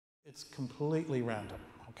It's completely random,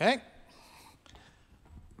 okay?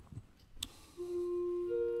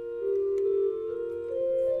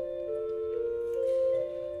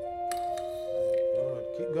 Good,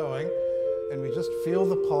 keep going. And we just feel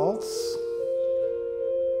the pulse.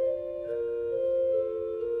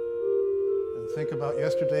 And think about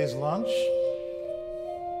yesterday's lunch.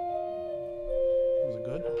 Was it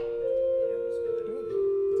good? Good.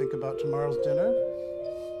 Think about tomorrow's dinner.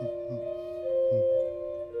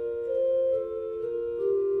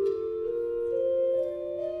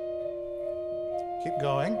 Keep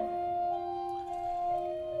going.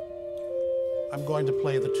 I'm going to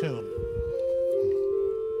play the tune.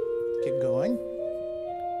 Keep going.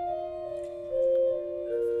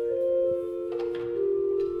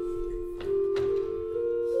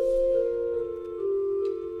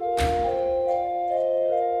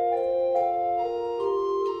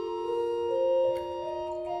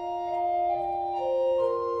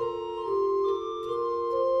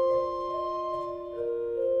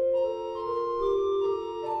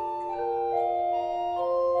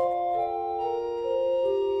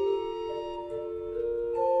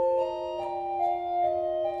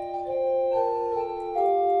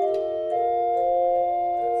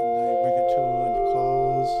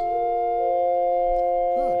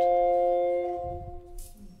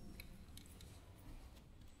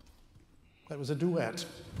 That was a duet.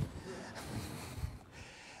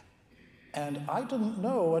 And I didn't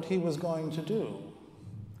know what he was going to do.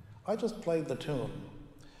 I just played the tune.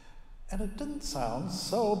 And it didn't sound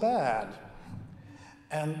so bad.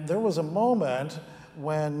 And there was a moment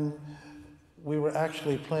when we were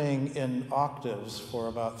actually playing in octaves for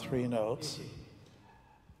about 3 notes.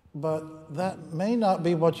 But that may not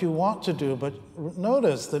be what you want to do, but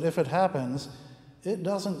notice that if it happens, it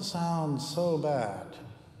doesn't sound so bad.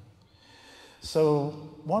 So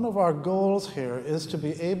one of our goals here is to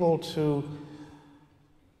be able to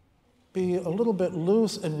be a little bit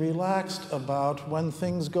loose and relaxed about when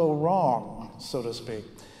things go wrong, so to speak.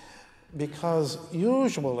 Because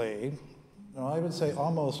usually, I would say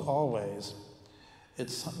almost always,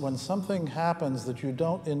 it's when something happens that you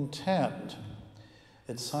don't intend,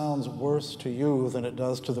 it sounds worse to you than it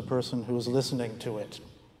does to the person who's listening to it.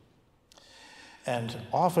 And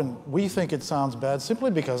often we think it sounds bad simply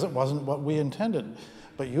because it wasn't what we intended.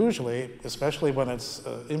 But usually, especially when it's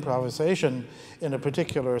improvisation in a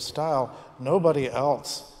particular style, nobody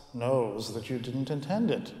else knows that you didn't intend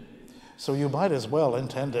it. So you might as well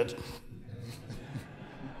intend it.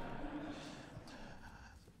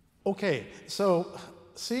 Okay, so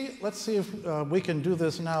let's see if we can do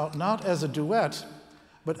this now, not as a duet,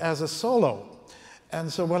 but as a solo.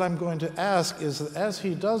 And so what I'm going to ask is that as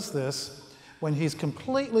he does this, when he's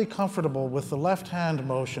completely comfortable with the left hand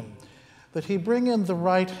motion, that he bring in the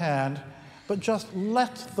right hand, but just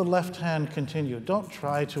let the left hand continue. Don't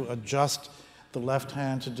try to adjust the left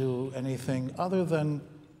hand to do anything other than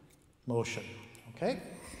motion, okay?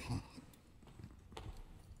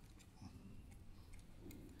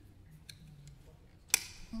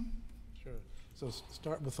 Sure. So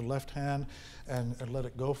start with the left hand and let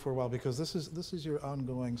it go for a while, because this is your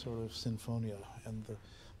ongoing sort of sinfonia, and the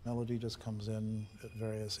melody just comes in at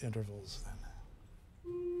various intervals then.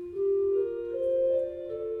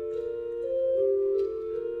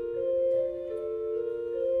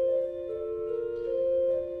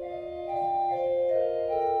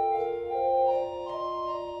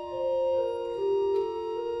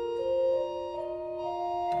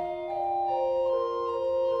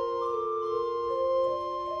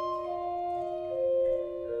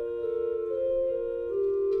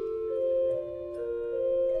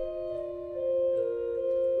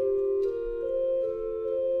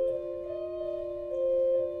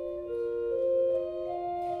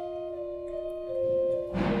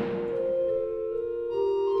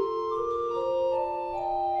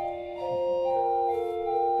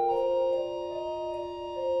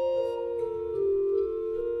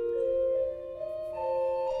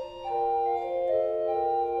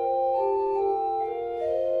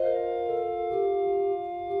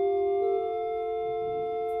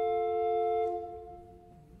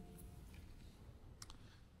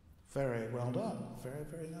 Very well done. Very,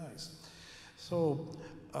 very nice. So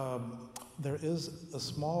there is a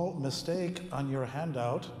small mistake on your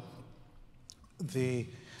handout. The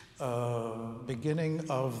beginning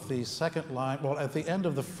of the second line, well, at the end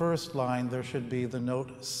of the first line, there should be the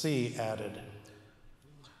note C added.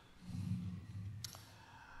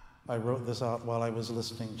 I wrote this out while I was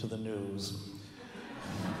listening to the news.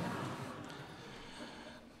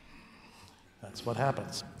 That's what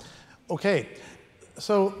happens. Okay.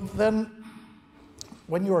 So then,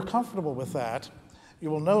 when you are comfortable with that, You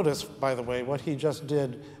will notice, by the way, what he just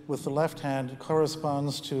did with the left hand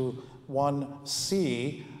corresponds to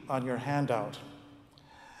 1C on your handout.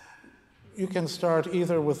 You can start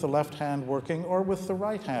either with the left hand working or with the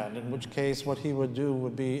right hand, in which case what he would do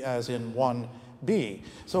would be as in 1B.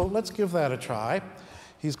 So let's give that a try.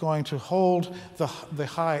 He's going to hold the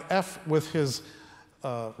high F with his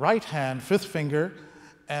right hand, fifth finger,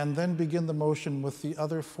 and then begin the motion with the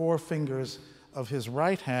other 4 fingers of his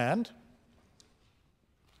right hand.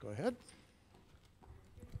 Go ahead.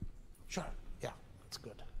 Sure, yeah, that's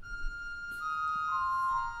good.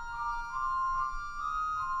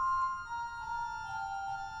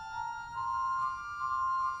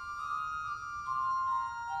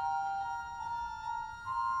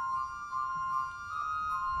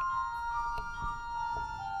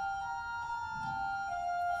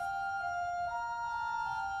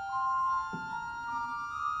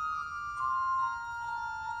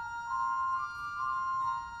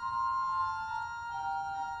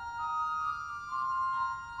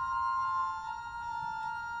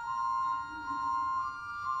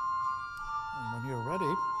 When you're ready,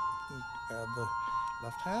 you add the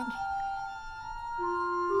left hand.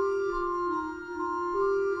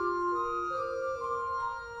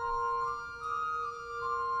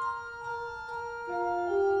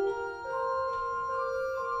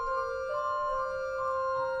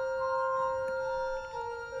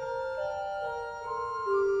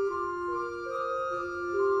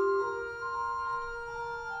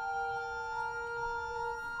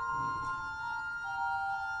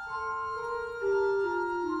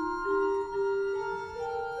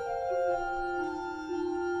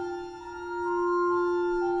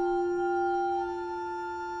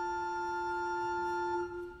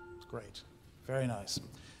 Great, very nice.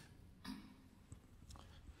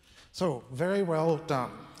 So, very well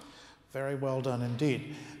done. Very well done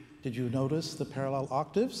indeed. Did you notice the parallel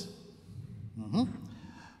octaves?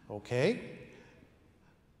 Okay.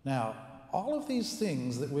 Now, all of these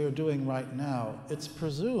things that we're doing right now, it's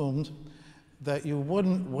presumed that you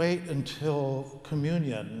wouldn't wait until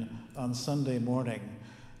communion on Sunday morning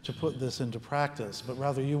to put this into practice, but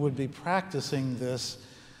rather you would be practicing this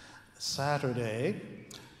Saturday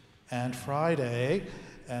and Friday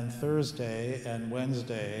and Thursday and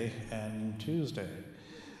Wednesday and Tuesday,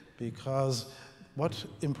 because what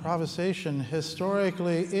improvisation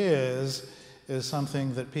historically is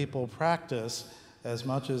something that people practice as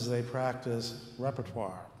much as they practice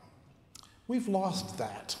repertoire. We've lost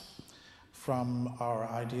that from our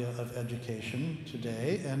idea of education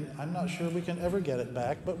today, and I'm not sure we can ever get it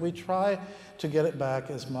back, but we try to get it back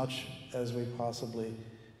as much as we possibly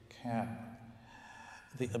can.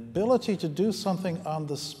 The ability to do something on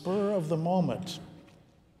the spur of the moment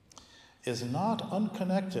is not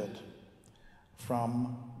unconnected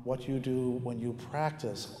from what you do when you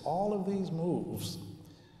practice all of these moves.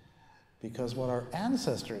 Because what our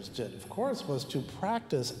ancestors did, of course, was to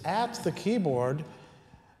practice at the keyboard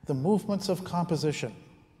the movements of composition,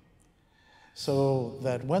 so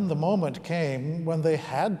that when the moment came, when they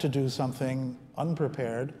had to do something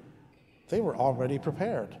unprepared, they were already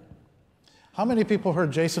prepared. How many people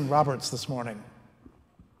heard Jason Roberts this morning?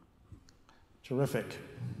 Terrific.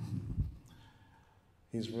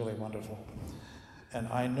 He's really wonderful. And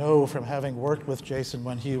I know from having worked with Jason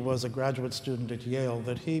when he was a graduate student at Yale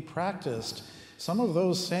that he practiced some of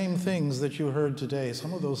those same things that you heard today,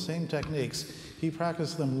 some of those same techniques. He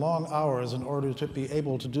practiced them long hours in order to be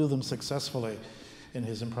able to do them successfully in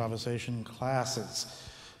his improvisation classes.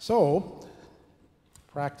 So,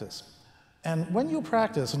 practice. And when you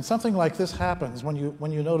practice, and something like this happens when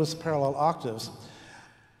you notice parallel octaves,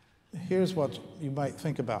 here's what you might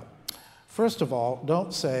think about. First of all,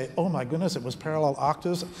 don't say, oh my goodness, it was parallel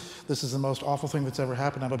octaves. This is the most awful thing that's ever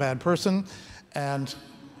happened. I'm a bad person, and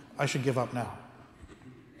I should give up now.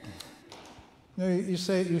 No,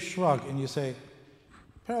 you shrug and you say,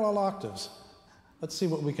 parallel octaves. Let's see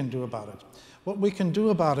what we can do about it. What we can do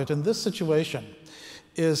about it in this situation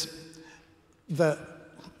is that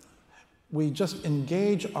we just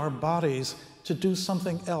engage our bodies to do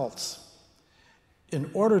something else. In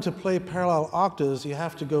order to play parallel octaves, you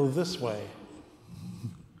have to go this way.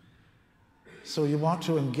 So you want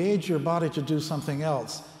to engage your body to do something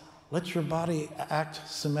else. Let your body act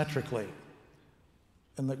symmetrically.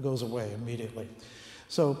 And that goes away immediately.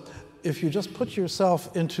 So if you just put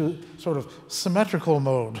yourself into sort of symmetrical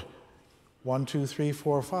mode, 1, 2, 3,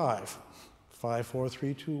 4, 5, 5, 4,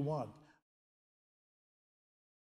 3, 2, 1.